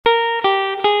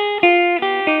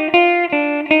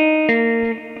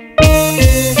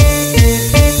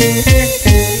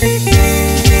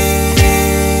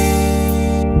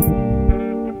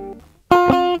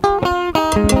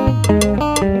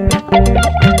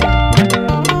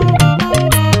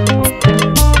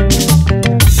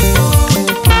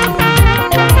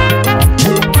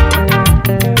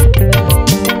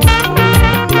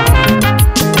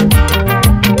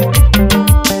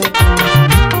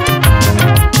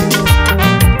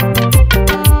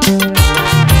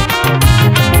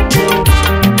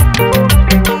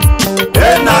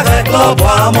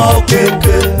mo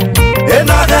keke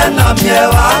Enakhè na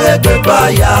miewa beba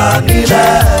ya nile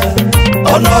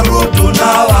Ono rudu na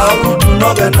wa rudu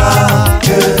no gena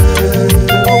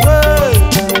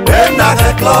Enakhè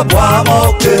club wa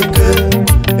mo keke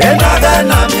Enakhè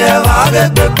na miewa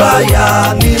beba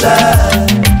ya nile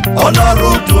Ono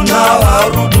rudu na wa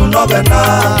rudu no gena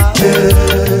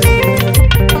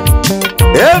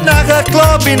Enakhè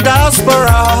club in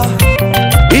diaspora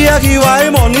Iyagiwa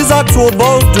imoniza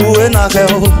tuobodu Enakhè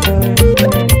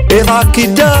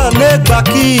Erakida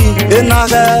negbaki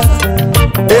Enakhè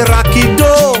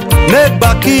Erakido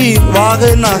negbaki wa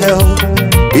Enakhè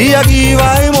Iyagiwa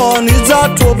imoniza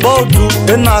tuobodu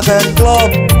Enakhè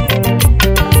club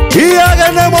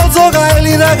Iyagene mozoga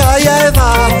elide gaya eva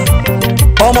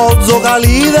Omozoga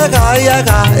lide gaya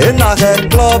ga Enakhè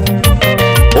club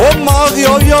O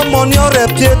Mario yo monio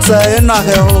repiete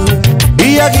Enakhè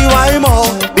Iyagiwa imo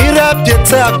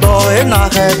irepiete agbo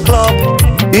Enakhè club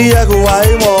Iyagiwa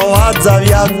imo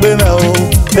adzavia gbeme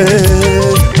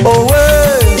Owe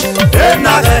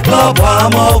Enakhè club wa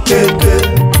mo keke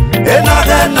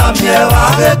Enakhè na miewa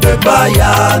beba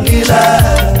ya nile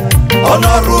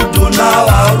Ono rudu na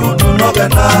wa rudu no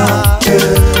gena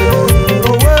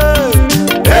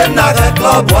Enakhè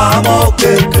club wa mo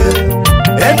keke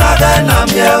Enakhè na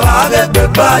miewa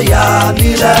beba ya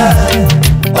nile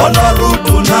Ono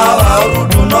rudu na wa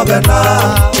rudu no gena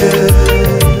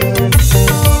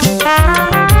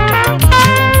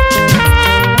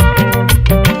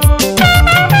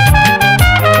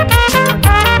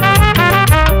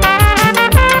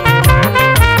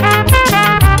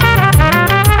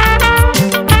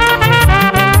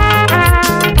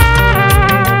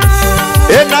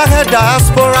Enakhè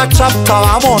diaspora chapter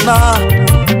amona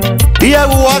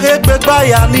Iyewu wage beba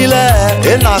ya nile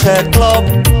Enakhè club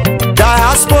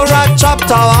Diaspora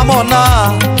chapter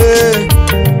amona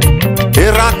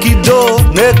Erakido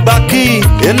negbaki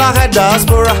Enakhè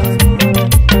diaspora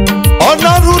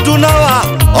Ono rudu na wa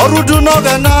orudu no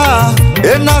gena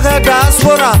Enakhè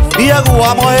diaspora Iyewu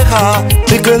amoeka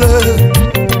Nikele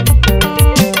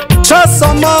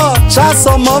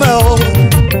Chasomo me o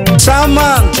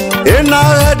Chairman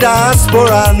Enakhè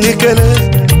diaspora Nikele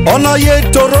Ono ye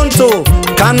Toronto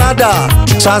Canada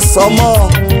Chasomo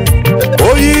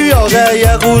Oyi yoge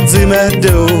ye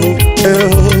kuzimede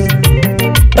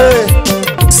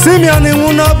Simeon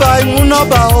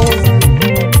imunoba o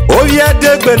Oye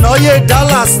degbe no ye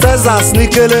Dallas Texas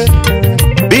Nikele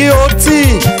BOT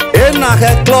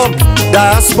Enakhè club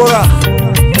diaspora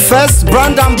First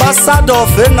brand ambassador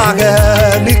of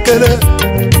Enakhè Nikele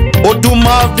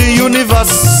Oduma of the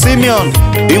universe Simeon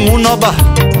imunoba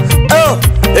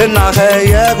Enakhè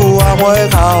yebu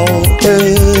amoeka o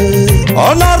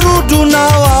Ono rudu na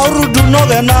wa rudu no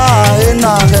gena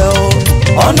Enakhè o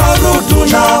Ono rudu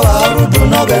na wa rudu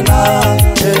no gena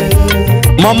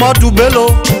Mamadou Bello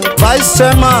Vice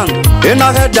Chairman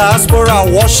Enakhè diaspora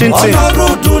Washington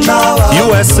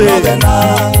USA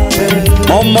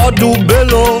Mamadou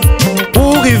Bello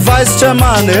Uri Vice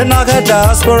Chairman Enakhè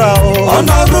diaspora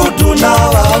Ono rudu na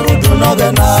wa rudu no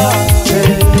gena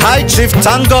High Chief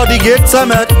thank God he gave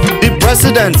Temet, the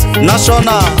President,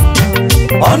 National.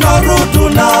 Ono rudu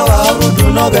na wa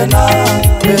rudu no gena.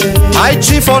 High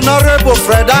Chief Honorable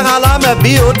Fred Ahalame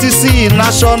BOTC,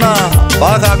 National.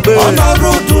 Ono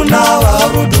rudu na wa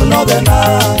rudu no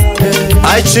gena.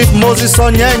 High Chief Moses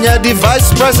Onyenye, the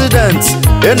Vice President,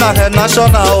 Enakhè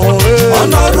National.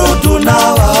 Ono rudu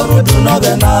na wa rudu no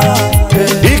gena.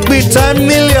 Ikbi 10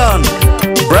 million.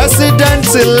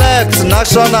 President-elect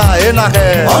National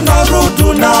Enakhè Ono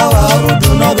rudu na wa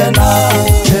rudu no gena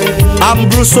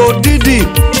Ambrose Odidi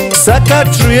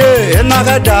Secretary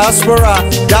Enakhè diaspora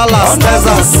Dallas,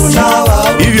 Texas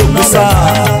Ivyokisa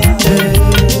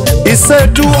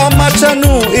Isedu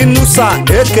Omachenu Inusa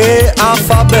aka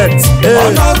Alphabet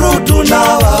Ono rudu na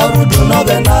wa rudu no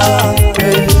gena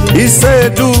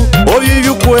Isedu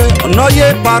Oyivyukwe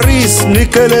Noye Paris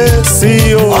Nikele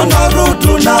CEO Ono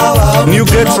rudu na wa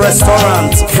Newgate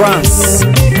Restaurant France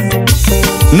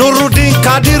Nuruddin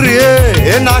Kadiri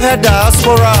Enakhè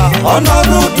diaspora Ono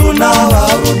rudu na wa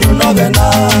rudu no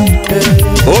gena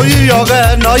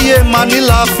Oyiyoge Noye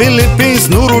Manila Philippines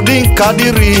Nuruddin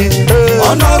Kadiri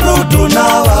Ono rudu na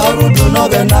wa rudu no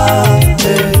gena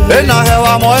Enakhè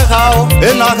wa moeka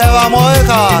Enakhè wa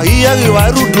moeka Iyegiwa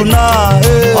rudu na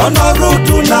Ono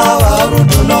rudu na wa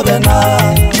rudu no gena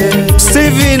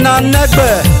Steven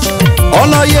Anegbe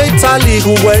Ono ye Italy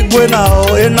Huwe igwe na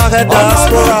Enakhè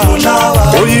diaspora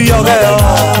Oyiyoge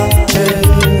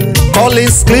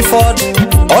Collins Clifford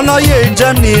Ono ye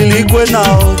Germany igwe na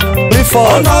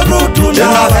Clifford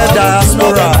Enakhè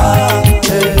diaspora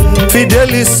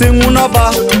Fidelis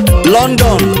Imunoba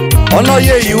London,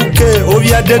 Onoye UK,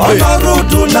 Oviadegbe.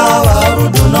 Onorudu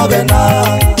na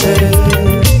bena.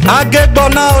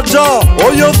 Agegbona Ojo,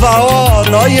 Oyovao,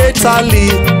 Onoye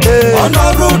Italy.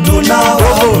 Onorudu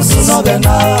na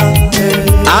bena.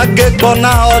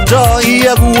 Agegbona Ojo,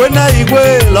 Iyeguwena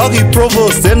Igwe, Logi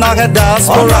Provost, Enakhè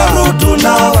diaspora. Onorudu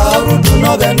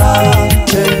na bena.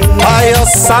 Ayo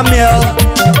Samuel,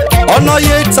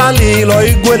 Onoye Italy, Lo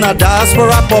Igwe na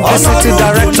diaspora publicity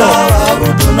director.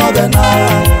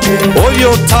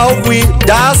 Oyo Taugwi,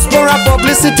 diaspora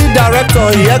publicity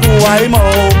director. Iyeguwaimo,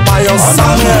 Ayo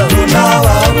Samuel.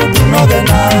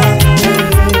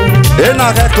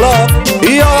 Enakhè club,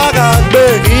 Iyowaga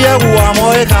big,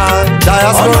 Iyeguwamoeka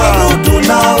diaspora.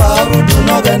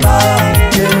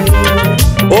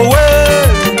 Owe,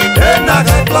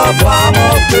 Enakhè club wamo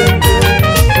pepe.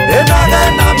 Enakhè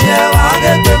na miewa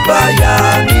pepa ya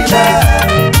nile.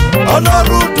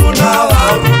 Onorudu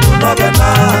na bena.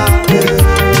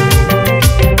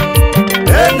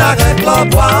 Enakhè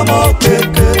club wamo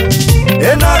pepe.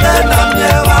 Enakhè na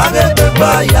miewa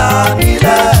pepa ya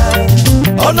nile.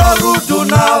 Onorudu